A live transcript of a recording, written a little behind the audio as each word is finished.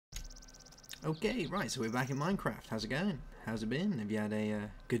Okay, right, so we're back in Minecraft. How's it going? How's it been? Have you had a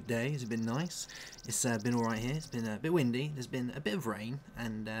good day? Has it been nice? It's been alright here. It's been a bit windy. There's been a bit of rain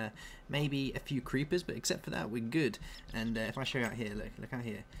and maybe a few creepers, but except for that, we're good. And if I show you out here, look out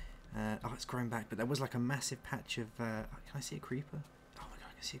here. Oh, it's growing back, but there was like a massive patch of... can I see a creeper? Oh my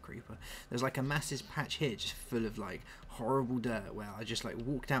god, I can see a creeper. There's like a massive patch here just full of like horrible dirt where I just like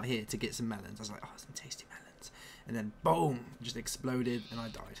walked out here to get some melons. I was like, oh, some tasty melons. And then boom, just exploded and I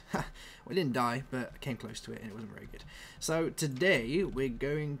died. Well, I didn't die, but I came close to it and it wasn't very good. So today we're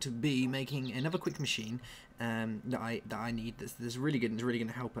going to be making another quick machine that I need. That's really good and it's really going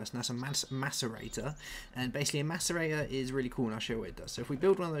to help us. And that's a macerator. And basically a macerator is really cool and I'll show you what it does. So if we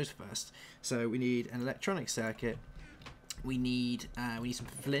build one of those first, so we need an electronic circuit. We need some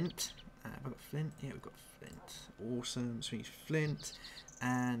flint. Have I got flint? Yeah, we've got flint. Awesome. So we need flint.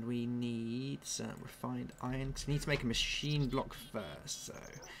 And we need some refined iron, because we need to make a machine block first. So,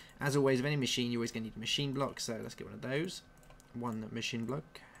 as always, with any machine, you're always going to need a machine block. So, let's get one of those. One machine block.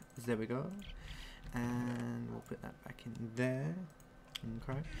 There we go. And we'll put that back in there.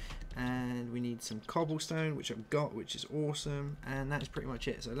 Okay. And we need some cobblestone, which I've got, which is awesome. And that's pretty much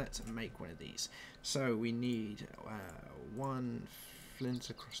it. So, let's make one of these. So, we need one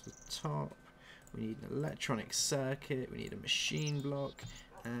flint across the top. We need an electronic circuit, we need a machine block,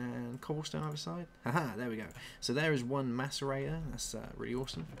 and cobblestone either side. Haha, there we go. So there is one macerator, that's really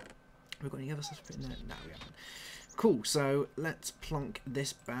awesome. Have we got any other stuff to put in there? No, we haven't. Cool, so let's plonk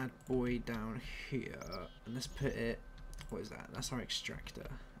this bad boy down here, and let's put it, what is that? That's our extractor.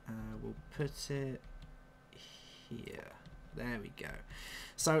 We'll put it here. There we go.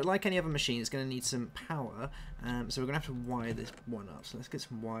 So like any other machine, it's going to need some power, so we're going to have to wire this one up. So let's get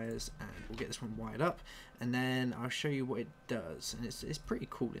some wires and we'll get this one wired up, and then I'll show you what it does. And it's pretty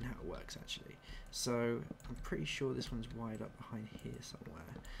cool in how it works actually. So I'm pretty sure this one's wired up behind here somewhere.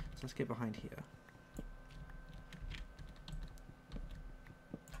 So let's get behind here.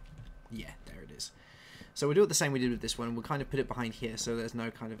 Yeah, there it is. So we'll do it the same we did with this one. We'll kind of put it behind here so there's no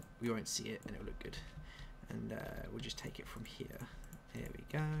kind of, we won't see it and it'll look good. And we'll just take it from here. There we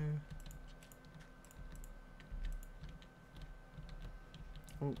go.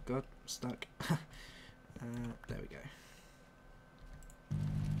 Oh god, stuck. There we go.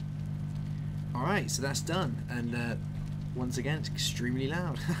 Alright, so that's done. And once again, it's extremely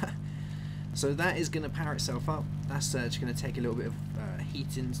loud. So that is going to power itself up. That's just going to take a little bit of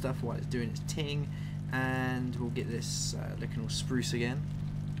heat and stuff while it's doing its ting. And we'll get this looking all spruce again.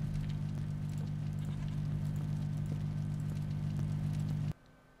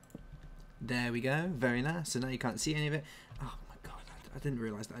 There we go, very nice. So now you can't see any of it. Oh my god, I didn't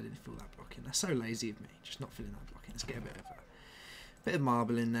realise that I didn't fill that block in. That's so lazy of me, just not filling that block in. Let's get a bit of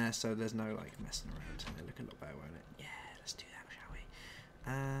marble in there so there's no like messing around. It'll look a lot better, won't it? Yeah, let's do that, shall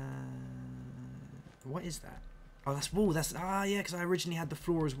we? What is that? Oh, that's wool. That's yeah, because I originally had the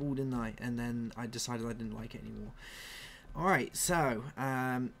floor as wool, didn't I? And then I decided I didn't like it anymore. All right, so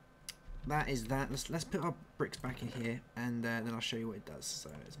that is that. Let's put our bricks back in here, and then I'll show you what it does. So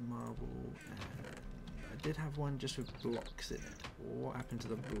it's marble, and I did have one just with blocks in it. What happened to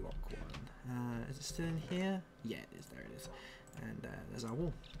the block one? Is it still in here? Yeah, it is. There it is. And there's our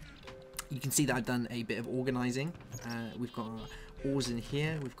wall. You can see that I've done a bit of organising. We've got our ores in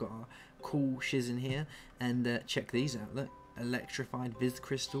here. We've got our cool shiz in here, and check these out. Look. Electrified vis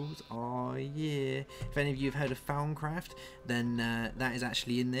crystals. Oh yeah, if any of you have heard of thaumcraft, then that is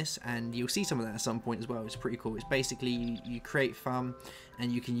actually in this, and you'll see some of that at some point as well. It's pretty cool. It's basically you create thumb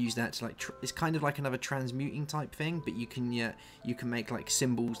and you can use that to like it's kind of like another transmuting type thing, but you can make like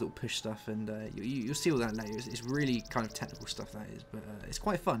symbols that will push stuff, and you'll see all that later. It's really kind of technical stuff, that is, but it's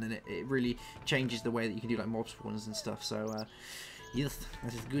quite fun, and it really changes the way that you can do like mob spawns and stuff. So yes,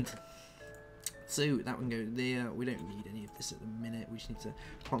 that is good. So that one goes there. We don't need any of this at the minute. We just need to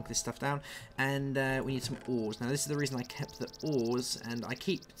plonk this stuff down, and we need some ores. Now this is the reason I kept the ores, and I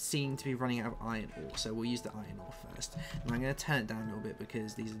keep seeming to be running out of iron ore, so we'll use the iron ore first. And I'm going to turn it down a little bit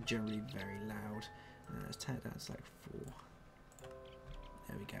because these are generally very loud. Let's turn it down to like 4.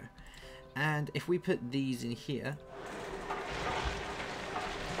 There we go. And if we put these in here,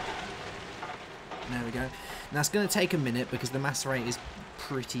 there we go. Now it's going to take a minute because the macerator is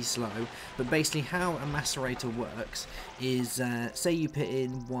pretty slow, but basically how a macerator works is say you put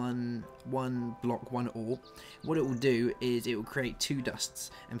in one block, one ore, what it will do is it will create 2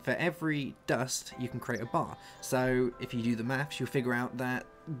 dusts, and for every dust you can create a bar. So if you do the maths, you'll figure out that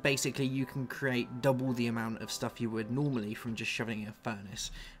basically you can create double the amount of stuff you would normally from just shoving it in a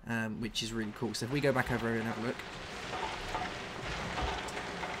furnace, which is really cool. So if we go back over and have a look,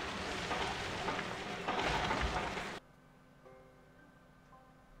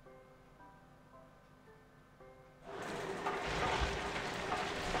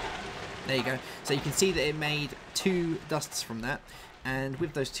 There you go. So you can see that it made 2 dusts from that, and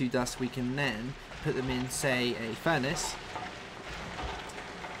with those 2 dusts we can then put them in, say, a furnace,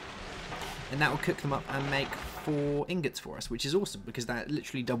 and that will cook them up and make 4 ingots for us, which is awesome because that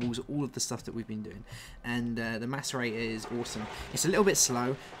literally doubles all of the stuff that we've been doing. And the macerator is awesome. It's a little bit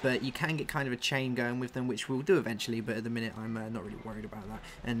slow, but you can get kind of a chain going with them, which we'll do eventually, but at the minute I'm not really worried about that.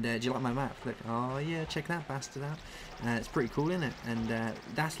 And do you like my map? Look, oh yeah, check that bastard out. It's pretty cool, isn't it? And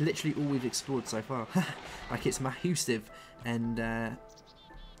that's literally all we've explored so far. Like, it's massive, and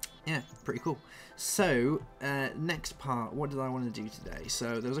yeah, pretty cool. So, next part, what did I want to do today?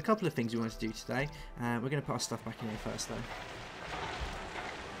 So, there was a couple of things we wanted to do today. We're going to put our stuff back in here first, though.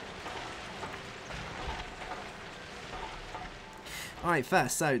 Alright,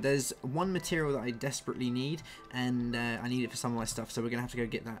 first, so there's one material that I desperately need, and I need it for some of my stuff, so we're going to have to go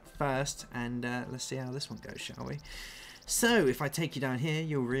get that first, and let's see how this one goes, shall we? So, if I take you down here,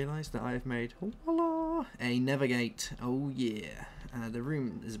 you'll realise that I've made, voila, a nether gate. Oh yeah. The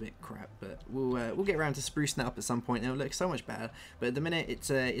room is a bit crap, but we'll get around to sprucing that up at some point. It'll look so much better. But at the minute,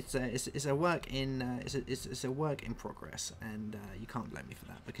 it's a work in it's a work in progress, and you can't blame me for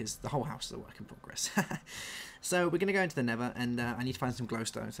that because the whole house is a work in progress. So we're gonna go into the nether, and I need to find some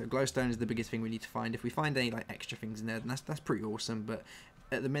glowstone. So glowstone is the biggest thing we need to find. If we find any like extra things in there, then that's pretty awesome. But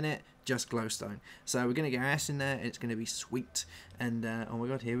at the minute, just glowstone. So we're gonna get our ass in there, and it's gonna be sweet. And oh my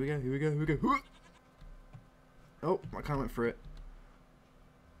god, here we go, here we go, here we go. Oh, I kind of went through it.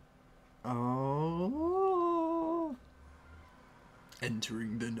 Oh,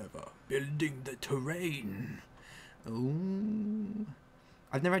 entering the nether, building the terrain. Oh,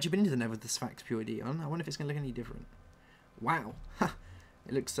 I've never actually been into the nether with this Sphax Pure D on. I wonder if it's going to look any different. Wow, it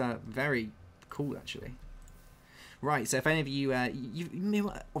looks very cool actually. Right, so if any of you,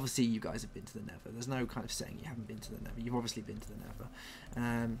 obviously you guys have been to the nether. There's no kind of saying you haven't been to the nether. You've obviously been to the nether.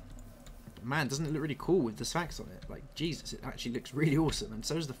 Man, doesn't it look really cool with the Sphax on it? Like, Jesus, it actually looks really awesome. And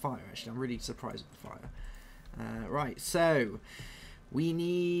so does the fire, actually. I'm really surprised with the fire. Right, so we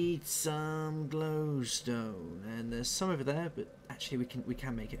need some glowstone. And there's some over there, but actually we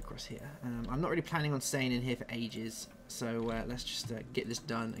can make it across here. I'm not really planning on staying in here for ages. So let's just get this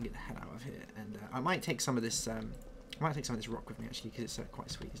done and get the hell out of here. And I might take some of this rock with me, actually, because it's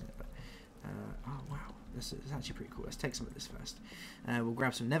quite sweet, isn't it? But, oh, wow. This is actually pretty cool. Let's take some of this first. We'll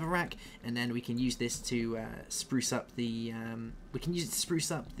grab some netherrack, and then we can use this to spruce up the. We can use it to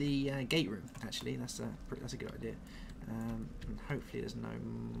spruce up the gate room. Actually, that's a good idea. And hopefully, there's no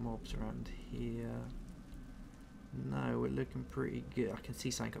mobs around here. No, we're looking pretty good. I can see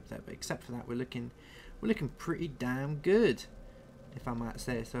something up there, but except for that, we're looking pretty damn good. If I might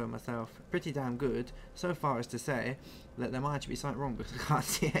say so myself, pretty damn good so far as to say that there might actually be something wrong because I can't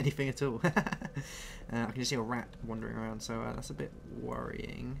see anything at all. I can just see a rat wandering around, so that's a bit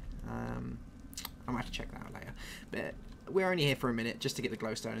worrying. I might have to check that out later. But we're only here for a minute just to get the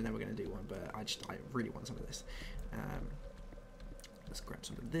glowstone, and then we're going to do one. But I really want some of this. Let's grab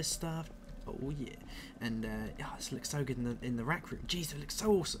some of this stuff. Oh yeah, and oh, this looks so good in the rack room. Jeez, it looks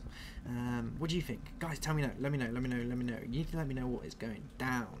so awesome. What do you think, guys? Tell me now. Let me know. You need to let me know what is going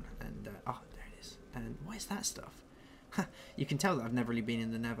down. And oh, there it is. And what is that stuff? You can tell that I've never really been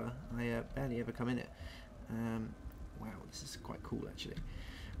in the nether. I barely ever come in it. Wow, this is quite cool actually.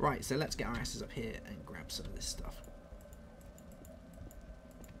 Right, so let's get our asses up here and grab some of this stuff.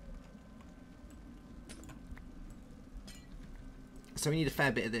 So we need a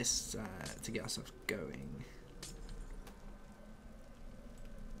fair bit of this to get ourselves going.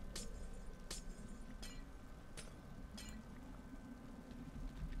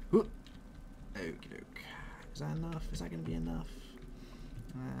 Okie doke. Is that enough? Is that going to be enough?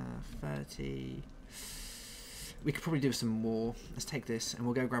 30. We could probably do some more. Let's take this and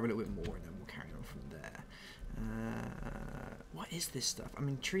we'll go grab a little bit more and then we'll carry on from there. What is this stuff? I'm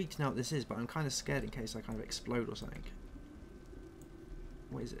intrigued to know what this is, but I'm kind of scared in case I kind of explode or something.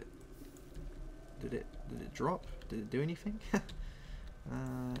 What is it? Did it drop? Did it do anything?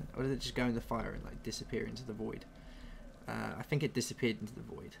 Or did it just go in the fire and like disappear into the void? I think it disappeared into the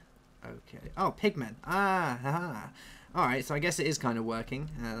void. Okay. Oh, pigmen. Ah, haha. All right. So I guess it is kind of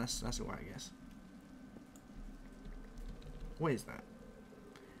working. That's alright, I guess. What is that?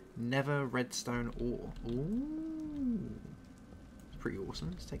 Nether redstone ore. Ooh, pretty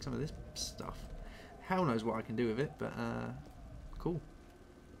awesome. Let's take some of this stuff. Hell knows what I can do with it, but cool.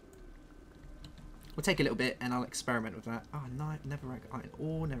 We'll take a little bit and I'll experiment with that. Oh, no, never iron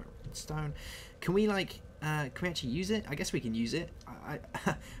ore, never stone. Can we like, can we actually use it? I guess we can use it.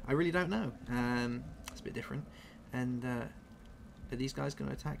 I really don't know. It's a bit different. And are these guys going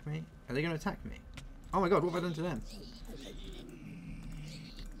to attack me? Are they going to attack me? Oh my god, what have I done to them?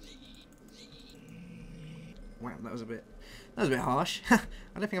 Wow, that was a bit harsh. I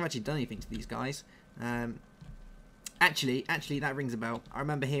don't think I've actually done anything to these guys. Actually, that rings a bell. I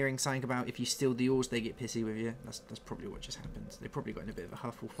remember hearing something about if you steal the ores, they get pissy with you. That's probably what just happened. They probably got in a bit of a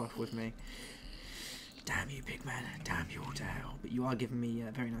huffle-fuff with me. Damn you, big man. Damn you all to hell. But you are giving me a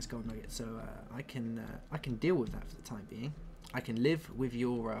very nice gold nugget, so I can deal with that for the time being. I can live with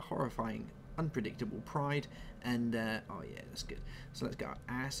your horrifying, unpredictable pride, and oh yeah, that's good. So let's go. Our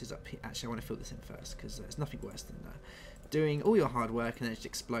ass is up here. Actually, I want to fill this in first because there's nothing worse than doing all your hard work and then it just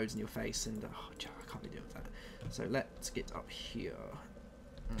explodes in your face, and oh, I can't be doing that. So let's get up here.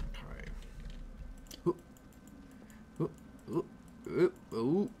 Okay. Ooh. Ooh. Ooh. Ooh.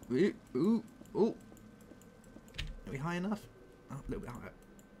 Ooh. Ooh. Ooh. Ooh. Are we high enough? Oh, a little bit higher.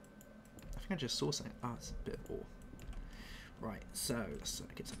 I think I just saw something. Oh, it's a bit of ore. Right, so let's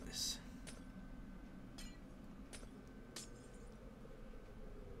get some of this.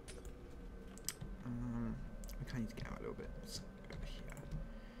 We kind of need to get out a little bit. Let's go over here.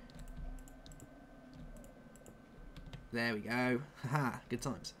 There we go. Haha, good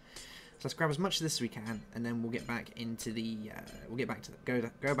times. So let's grab as much of this as we can, and then we'll get back into the. Go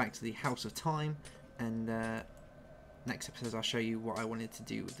back to the House of Time, and next episode I'll show you what I wanted to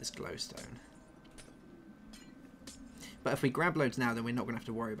do with this glowstone. But if we grab loads now, then we're not going to have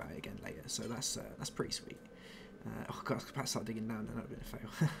to worry about it again later. So that's pretty sweet. Oh god, I was about to start digging down, then that would have been a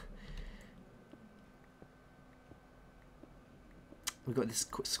fail. We've got this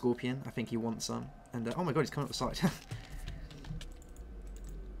scorpion. I think he wants some. And oh my god, he's coming up the side.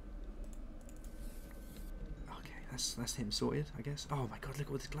 Okay, that's him sorted, I guess. Oh my god, look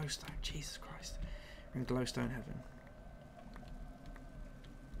at all this glowstone. Jesus Christ, we're in glowstone heaven.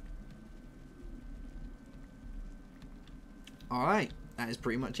 Alright, that is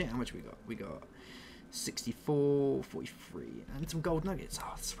pretty much it. How much we got? We got 64, 43, and some gold nuggets.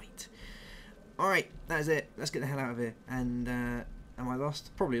 Oh, sweet. Alright, that is it. Let's get the hell out of here. And, am I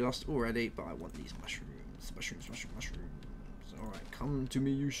lost? Probably lost already, but I want these mushrooms. Mushrooms. Alright, come to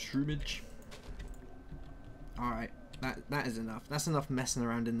me, you shroomage. Alright, that is enough. That's enough messing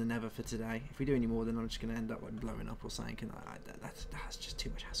around in the nether for today. If we do any more, then I'm just going to end up like blowing up or something. And that's just too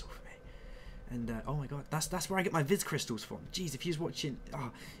much hassle for me. And oh my god, that's where I get my Viz crystals from. Jeez, if you was watching,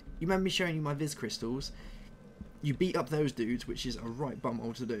 you remember me showing you my Viz crystals? You beat up those dudes, which is a right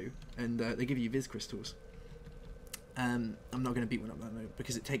bumhole to do, and they give you Viz crystals. I'm not going to beat one up that though,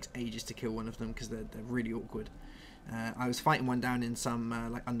 because it takes ages to kill one of them because they're really awkward. I was fighting one down in some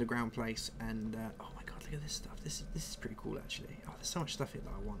like underground place, and oh my god, look at this stuff. This is pretty cool actually. Oh, there's so much stuff here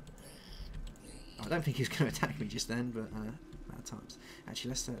that I want. I don't think he was going to attack me just then, but at times.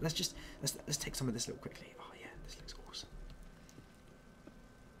 Actually, let's take some of this little quickly. Oh yeah, this looks awesome.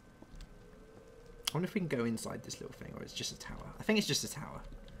 I wonder if we can go inside this little thing, or it's just a tower. I think it's just a tower.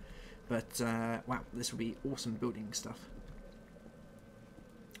 But wow, this will be awesome building stuff.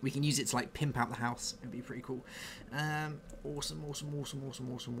 We can use it to like pimp out the house. It'd be pretty cool. Awesome.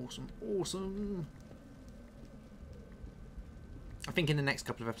 I think in the next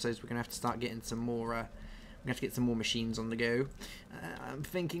couple of episodes we're gonna have to start getting some more. We're gonna have to get some more machines on the go. I'm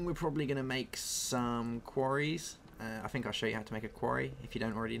thinking we're probably gonna make some quarries. I think I'll show you how to make a quarry if you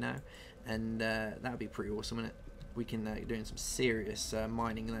don't already know, and that would be pretty awesome, wouldn't it? We can doing some serious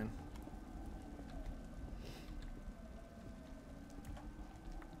mining then.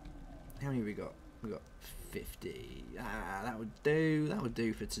 How many we got? We got 50. That would do. That would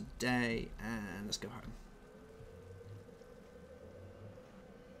do for today. And let's go home.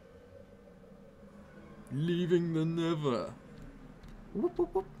 Leaving the nether. Whoop,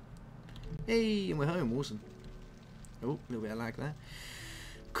 whoop, whoop. Hey, and we're home. Awesome. Oh, a little bit of lag there.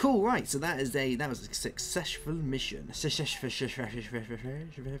 Cool, right, so that was a successful mission. Successful mission.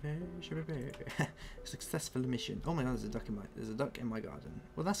 Oh my god, there's a duck in my garden.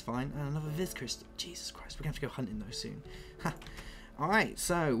 Well, that's fine. And another Viz crystal. Jesus Christ, we're gonna have to go hunting those soon. Alright,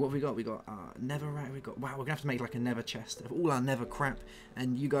 so what have we got? We got nether rat. Wow, we're gonna have to make like a nether chest of all our nether crap,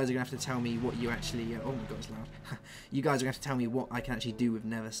 and you guys are gonna have to tell me what you actually. Oh my god, it's loud. You guys are gonna have to tell me what I can actually do with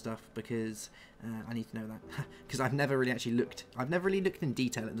nether stuff, because I need to know that, because I've never really actually looked. I've never really looked in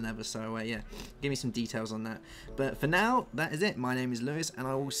detail at the nether, so yeah, give me some details on that. But for now, that is it. My name is Lewis, and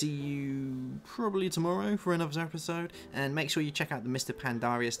I will see you probably tomorrow for another episode. And make sure you check out the Mr.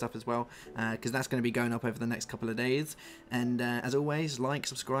 Pandaria stuff as well, because that's going to be going up over the next couple of days. And as always, like,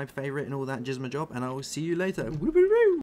 subscribe, favourite, and all that jizma job. And I will see you later.